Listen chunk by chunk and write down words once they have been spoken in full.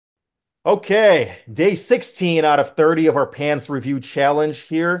Okay, day 16 out of 30 of our PANCE review challenge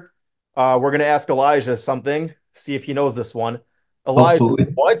here. We're going to ask Elijah something, see if he knows this one. Elijah,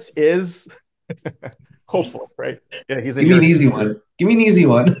 Hopefully. what is, hopefully, right? Yeah, he's in Give me here. an easy one. Give me an easy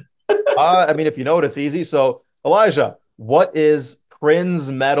one. I mean, if you know it, it's easy. So, Elijah, what is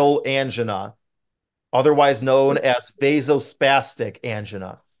Prin's metal angina, otherwise known as vasospastic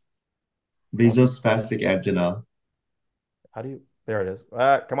angina? Oh, Vasospastic angina. how do you, there it is.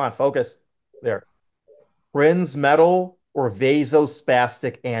 Come on, focus. There. Prin's metal or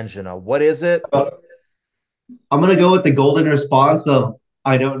vasospastic angina. What is it? Uh, I'm gonna go with the golden response of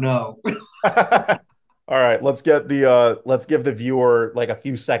I don't know. All right, let's give the viewer like a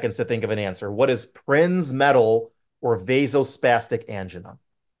few seconds to think of an answer. What is Prin's metal or vasospastic angina?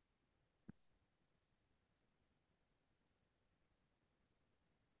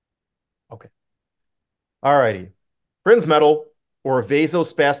 Okay. All righty. Prin's metal or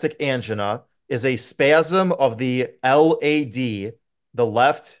vasospastic angina is a spasm of the LAD, the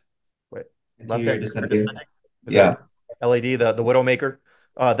left, wait, left Anterior anterior descending. descending. Is that Yeah. what LAD, the Widowmaker?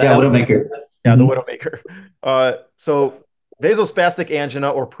 The Yeah, L Widowmaker. Yeah, the Hmm. Widowmaker. So vasospastic angina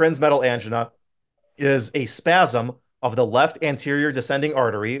or Prin's metal angina is a spasm of the left anterior descending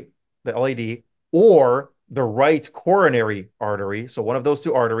artery, the LAD, or the right coronary artery. So one of those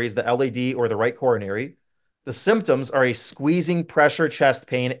two arteries, the LAD or the right coronary. The symptoms are a squeezing pressure chest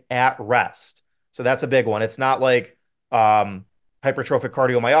pain at rest. So that's a big one. It's not like hypertrophic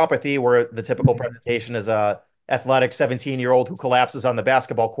cardiomyopathy, where the typical presentation is a athletic 17-year-old who collapses on the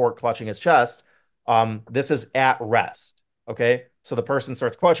basketball court clutching his chest. This is at rest. Okay. So the person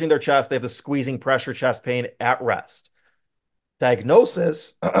starts clutching their chest. They have the squeezing pressure chest pain at rest.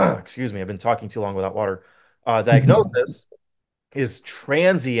 Diagnosis, excuse me, I've been talking too long without water. Diagnosis is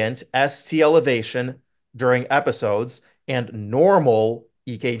transient ST elevation during episodes and normal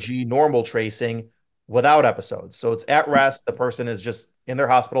EKG, normal tracing without episodes. So it's at rest. The person is just in their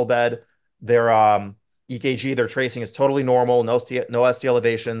hospital bed. Their EKG, their tracing is totally normal, no ST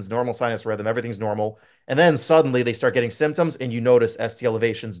elevations, normal sinus rhythm, everything's normal. And then suddenly they start getting symptoms and you notice ST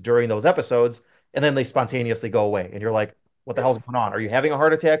elevations during those episodes, and then they spontaneously go away. And you're like, what the hell's going on? Are you having a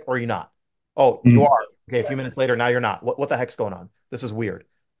heart attack or are you not? Oh, you are. Okay, a few minutes later, now you're not. What the heck's going on? This is weird.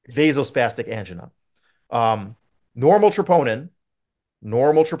 Vasospastic angina. Um, normal troponin,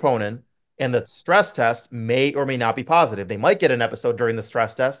 normal troponin, and the stress test may or may not be positive. They might get an episode during the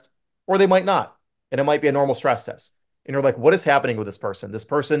stress test, or they might not. And it might be a normal stress test. And you're like, what is happening with this person? This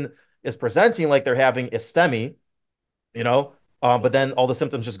person is presenting like they're having ischemia, but then all the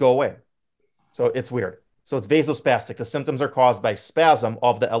symptoms just go away. So it's weird. So it's vasospastic. The symptoms are caused by spasm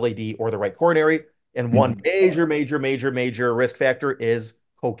of the LAD or the right coronary. And one Mhm. major risk factor is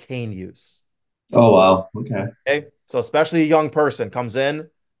cocaine use. Oh wow. Okay. Okay. So especially a young person comes in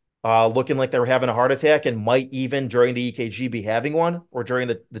looking like they're having a heart attack and might even during the EKG be having one, or during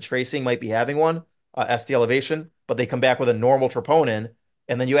the tracing might be having one, ST elevation, but they come back with a normal troponin.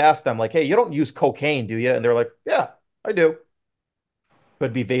 And then you ask them, like, hey, you don't use cocaine, do you? And they're like, yeah, I do.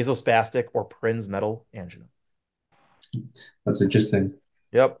 Could be vasospastic or Prin's metal angina. That's interesting.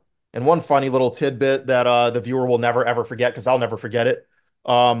 Yep. And one funny little tidbit that the viewer will never ever forget, because I'll never forget it.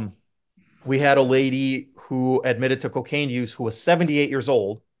 Um, we had a lady who admitted to cocaine use who was 78 years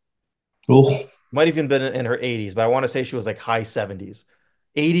old, Oh. might have even been in her 80s, but I want to say she was like high 70s.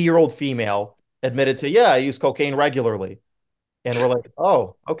 80-year-old female admitted to, yeah, I use cocaine regularly. And we're like,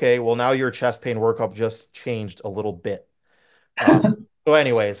 oh, okay, well, now your chest pain workup just changed a little bit. Uh, so,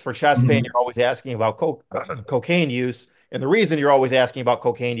 anyways, for chest pain, Mhm. you're always asking about cocaine use. And the reason you're always asking about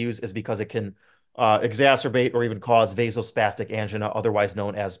cocaine use is because it can exacerbate or even cause vasospastic angina, otherwise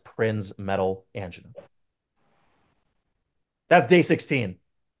known as Prin's metal angina. That's day 16.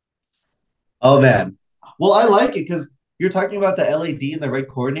 Oh man. Well, I like it because you're talking about the LED in the right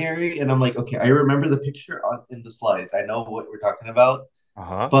coronary, and I'm like, okay, I remember the picture in the slides. I know what we're talking about,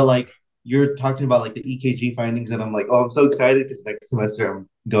 Uh-huh. but like you're talking about like the EKG findings, and I'm like, oh, I'm so excited because next semester I'm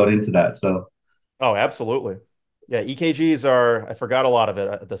going into that. So, Oh, absolutely. Yeah, EKGs are, I forgot a lot of it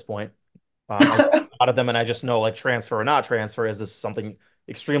at this point. I a lot of them, and I just know like transfer or not transfer. Is this something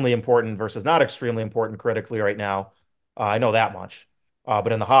extremely important versus not extremely important critically right now? I know that much.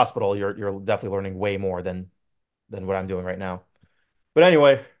 But in the hospital, you're definitely learning way more than what I'm doing right now. But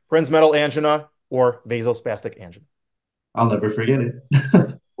anyway, Prinzmetal angina or vasospastic angina. I'll never forget it.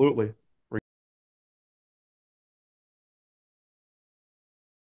 Absolutely.